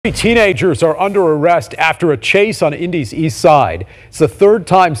Teenagers are under arrest after a chase on Indy's east side. It's the third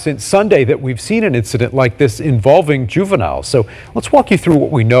time since Sunday that we've seen an incident like this involving juveniles. So let's walk you through what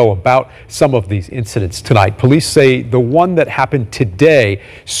we know about some of these incidents tonight. Police say the one that happened today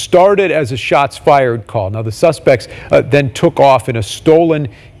started as a shots fired call. Now the suspects then took off in a stolen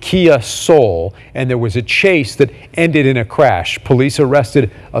Kia Soul, and there was a chase that ended in a crash. Police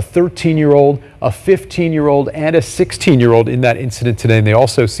arrested a 13-year-old, a 15-year-old, and a 16-year-old in that incident today, and they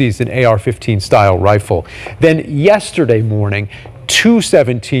also seized an AR-15 style rifle. Then yesterday morning, two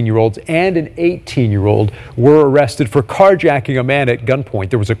 17-year-olds and an 18-year-old were arrested for carjacking a man at gunpoint.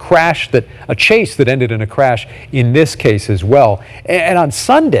 There was a chase that ended in a crash in this case as well. And on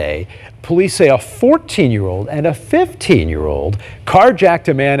Sunday, police say a 14-year-old and a 15-year-old carjacked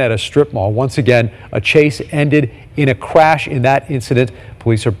a man at a strip mall. Once again, a chase ended in a crash in that incident.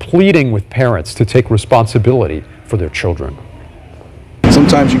 Police are pleading with parents to take responsibility for their children.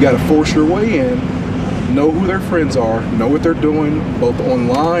 Sometimes you got to force your way in, know who their friends are, know what they're doing, both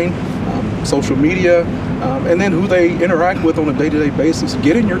online, social media, and then who they interact with on a day-to-day basis.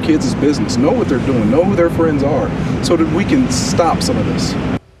 Get in your kids' business, know what they're doing, know who their friends are, so that we can stop some of this.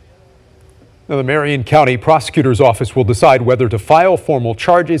 Now, the Marion County Prosecutor's Office will decide whether to file formal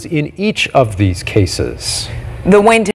charges in each of these cases. The Wayne